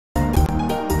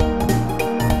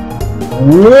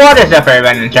What is up,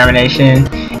 everybody in Determination?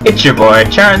 It's your boy,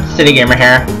 Charmed City Gamer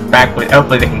here, back with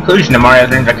hopefully the conclusion of Mario's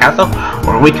Ninja Castle,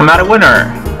 where we come out a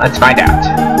winner. Let's find out.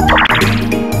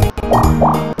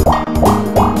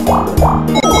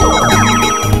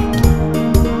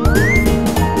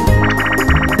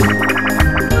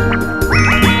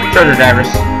 Treasure divers.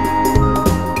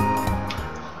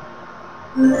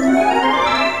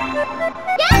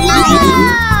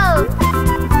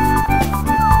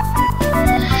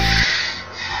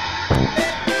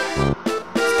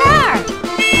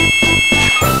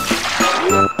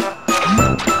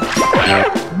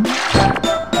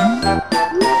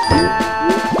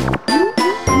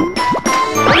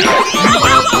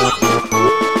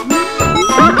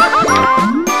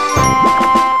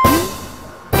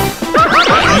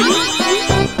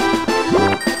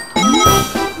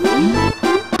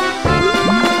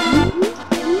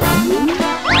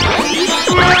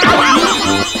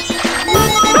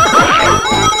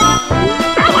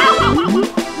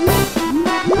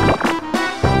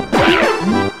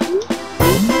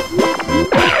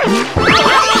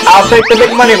 I'll take the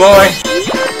big money, boy!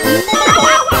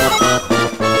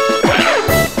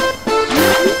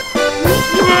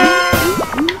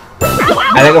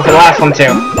 I think go for the last one, too.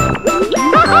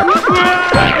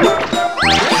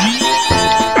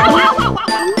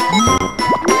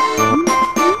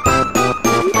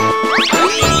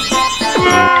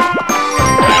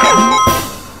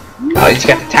 Oh, you just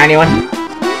got the tiny one?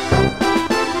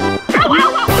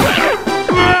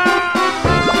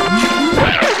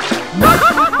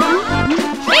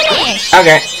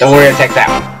 Okay, the warrior takes that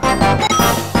one.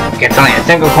 Gets only a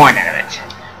single coin out of it.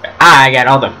 But I got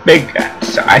all the big guns,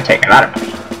 so I take a lot of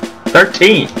money.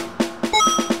 13!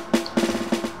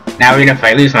 Now even if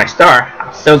I lose my star,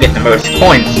 I'll still get the most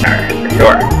coins star, for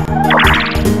sure.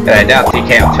 But I doubt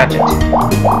DK will touch it.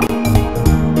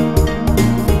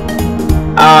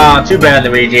 Oh, too bad,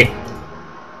 Luigi.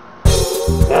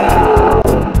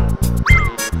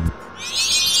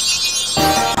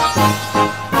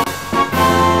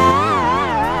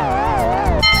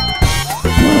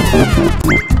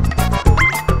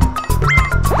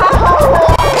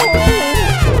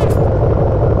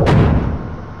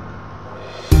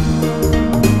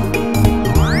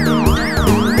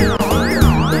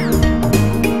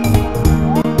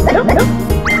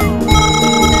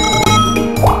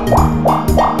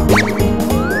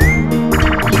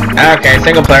 Okay,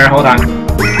 single player, hold on.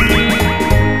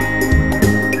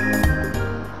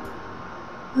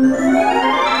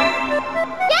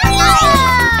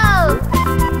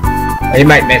 Well, you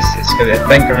might miss this, because I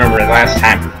think I remember the last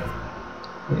time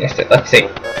you missed it. Let's see.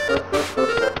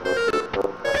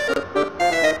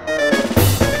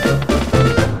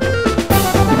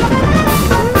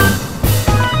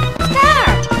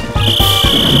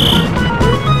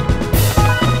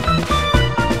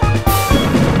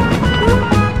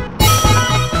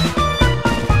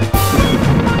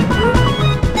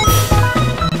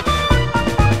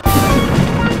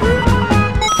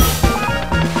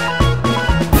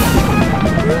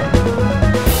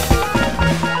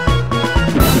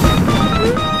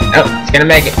 Oh, it's gonna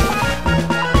make it.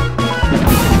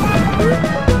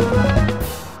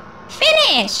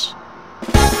 Finish!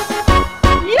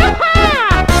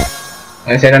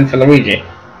 Let's head on for Luigi.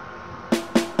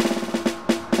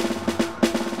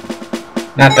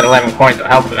 Not that 11 coins will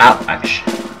help him out much.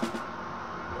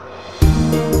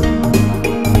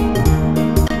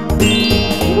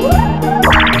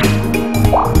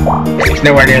 He's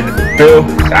nowhere near the Boo,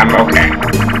 so I'm okay.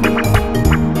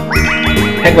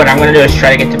 I think what I'm gonna do is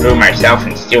try to get to Boo myself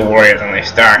and steal Warrior's only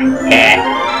star.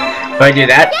 Yeah. If I do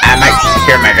that, I might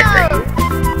secure my victory.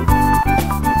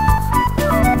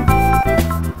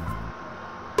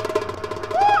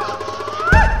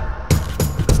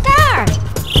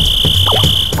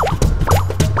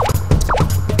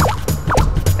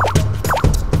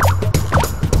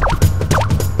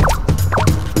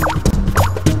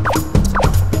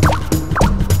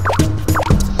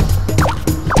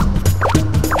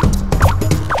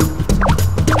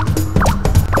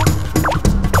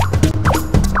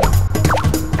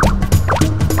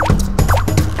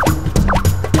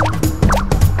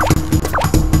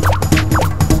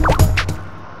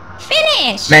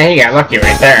 Man, he got lucky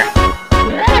right there.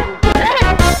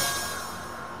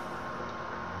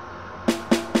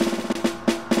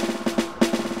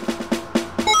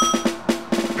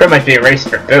 Pretty much be a race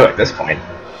for Boo at this point.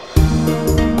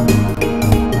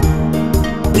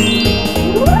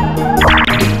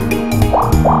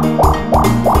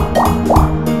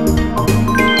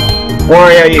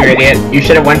 Wario, you idiot. You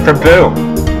should have went for Boo.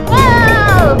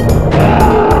 Whoa!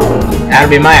 That'll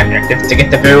be my objective, to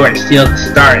get the Boo and steal the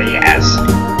star he has.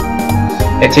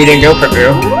 If he didn't go for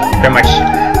Boo, pretty much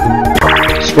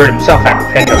screwed himself out of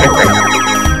Pinto victory.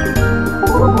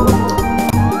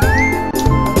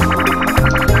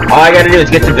 All I gotta do is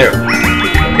get to Boo.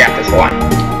 Got this one.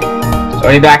 So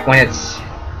I'll be back when it's...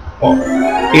 Well,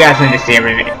 you guys need to see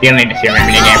every... You don't need to see every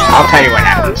mini game. I'll tell you what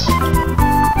happens.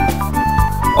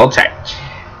 Hold tight.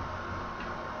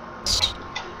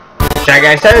 Shy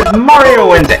Guy says Mario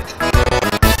wins it.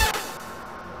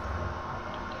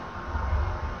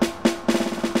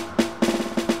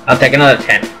 I'll take another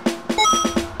 10.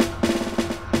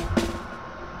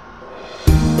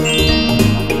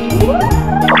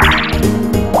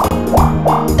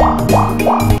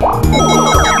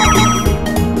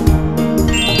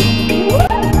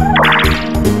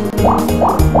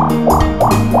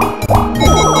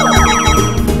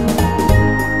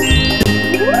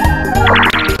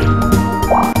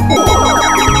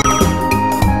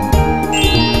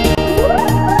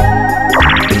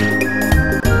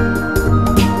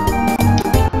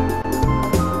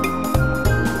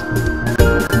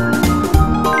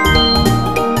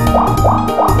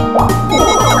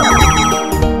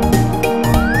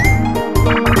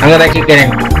 I'm gonna keep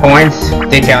getting points.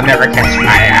 DK will never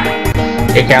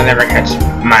catch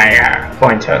my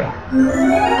point total.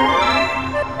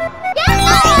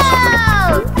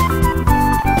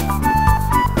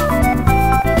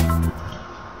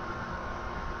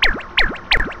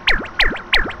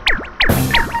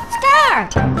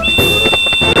 Start!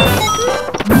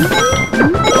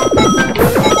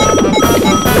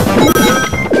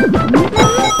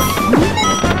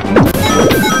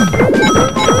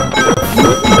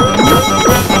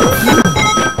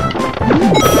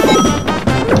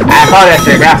 I apologize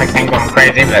for the graphics ain't going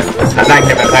crazy, but I'd like to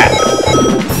give it that.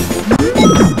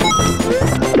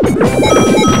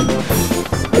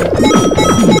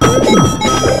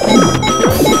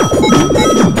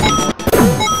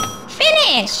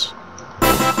 Finish!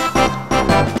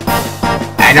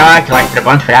 I know I collected a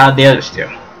bunch, but how did the others do?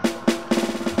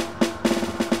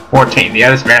 14. The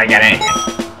others barely got anything.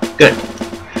 Good.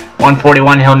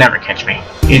 141, he'll never catch me.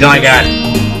 He's only got...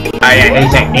 Oh yeah,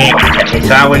 he ain't gonna catch me,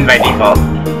 so I win by default.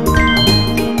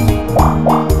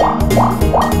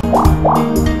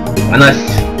 Unless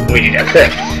we do this.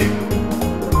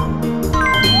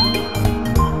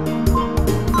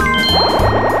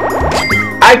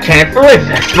 I can't believe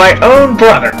this! My own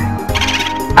brother!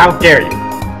 How dare you!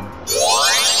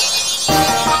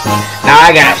 Now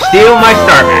I gotta steal my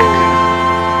star back.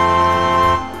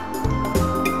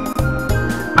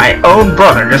 My own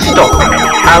brother just stole from me.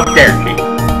 How dare he!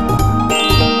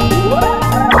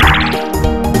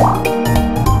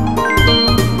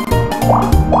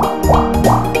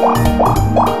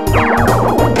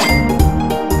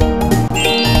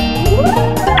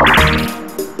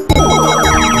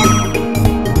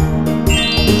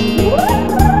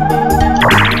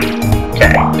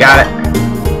 Got it.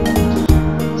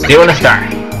 Stealing a star.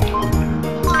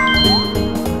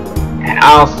 And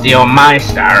I'll steal my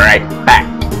star right back.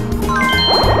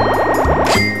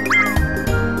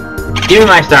 Give me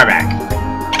my star back.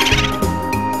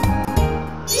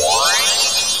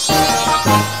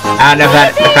 I don't know if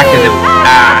that affected the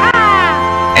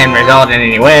end result in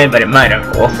any way, but it might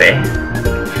have. We'll see.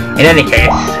 In any case,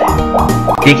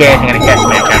 DK isn't gonna catch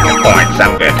me in terms of points, so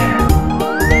I'm good.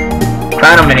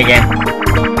 Final minigame.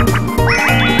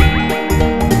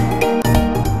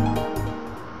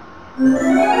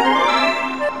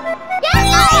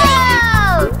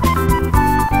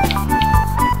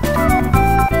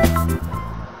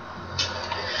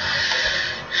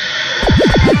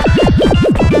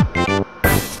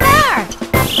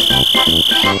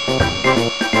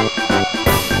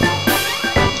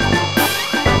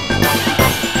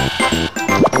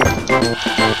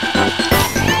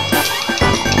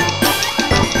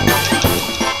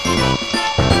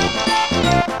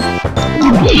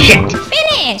 Shit!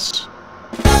 Finish!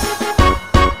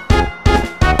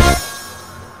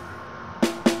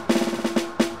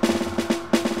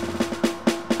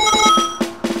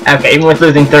 Okay, even with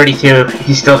losing 32,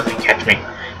 he still doesn't catch me.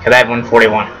 Because I have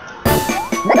 141.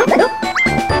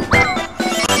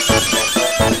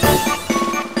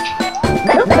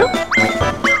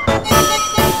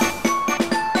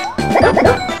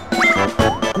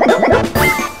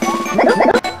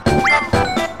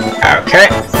 Okay,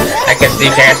 that gets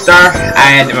DK a star. I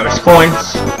had the most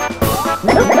points.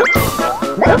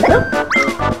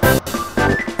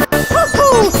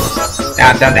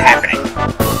 Now it's down to happening.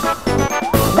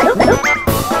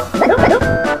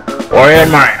 Wario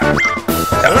and Mario.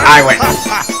 So I win.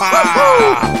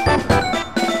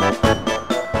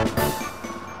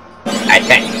 I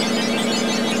think.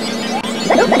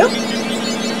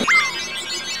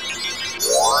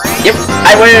 Yep,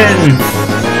 I win!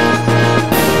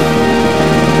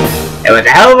 It was a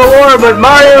hell of a war, but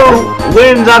Mario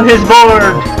wins on his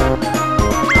board!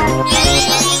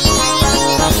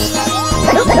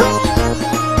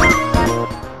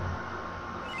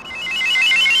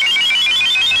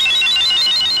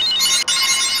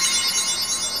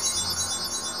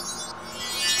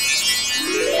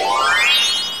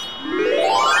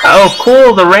 Oh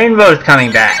cool, the rainbow's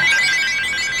coming back.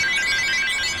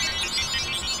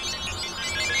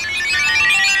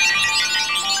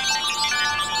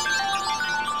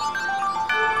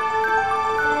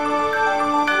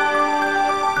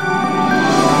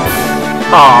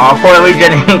 Aw, poor Luigi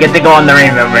didn't get to go on the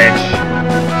Rainbow Bridge.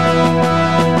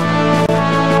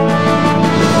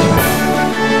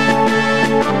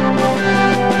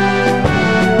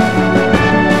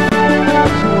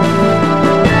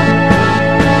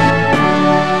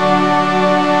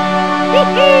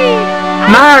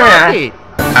 Mario!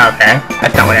 Okay,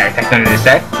 that's not what I expected him to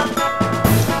say.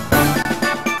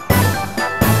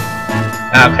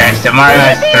 Okay, so Mario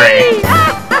has 3.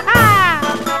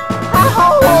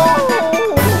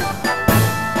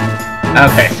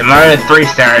 Okay, so Mario 3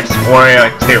 stars, Wario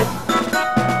 2.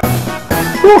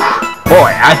 Whew,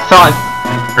 boy, I thought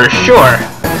for sure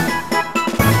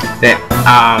that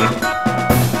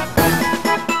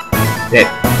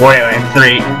Wario had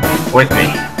 3 with me.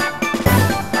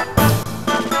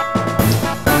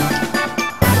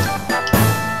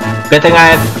 Good thing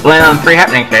I landed on 3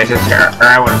 happening phases here, or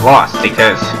I would have lost,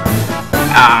 because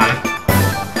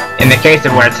in the case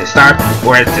of where it's a star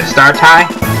tie,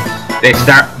 they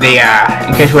start the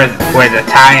in case where the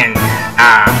tie and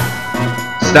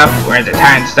stuff, where the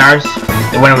tie and stars,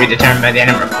 the winner will be determined by the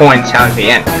number of coins held at the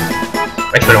end,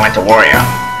 which would have went to Wario.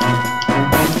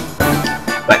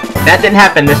 But that didn't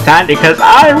happen this time because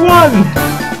I won,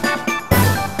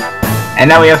 and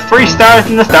now we have 3 stars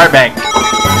in the star bank.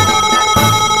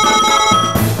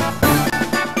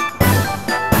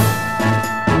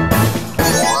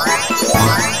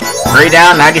 Three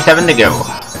down, 97 to go.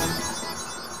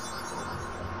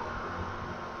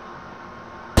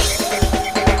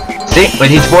 See, with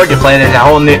each board you play, there's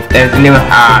a new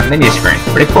menu screen.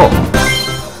 Pretty cool.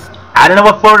 I don't know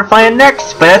what board we're playing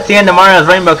next, but that's the end of Mario's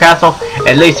Rainbow Castle,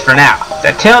 at least for now.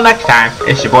 So till next time,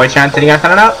 it's your boy Sean sitting out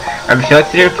signing out. Remember, if you like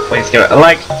to do, please give it a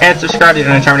like and subscribe to the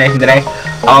determination today.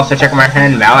 Also check out my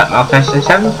friend Mal at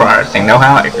Mal7 for artisting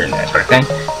know-how if you're into that sort of thing.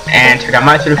 And check out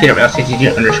my Twitter feed at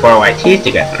LCTG_YT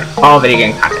to get all video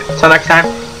game content. Till next time,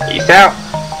 peace out.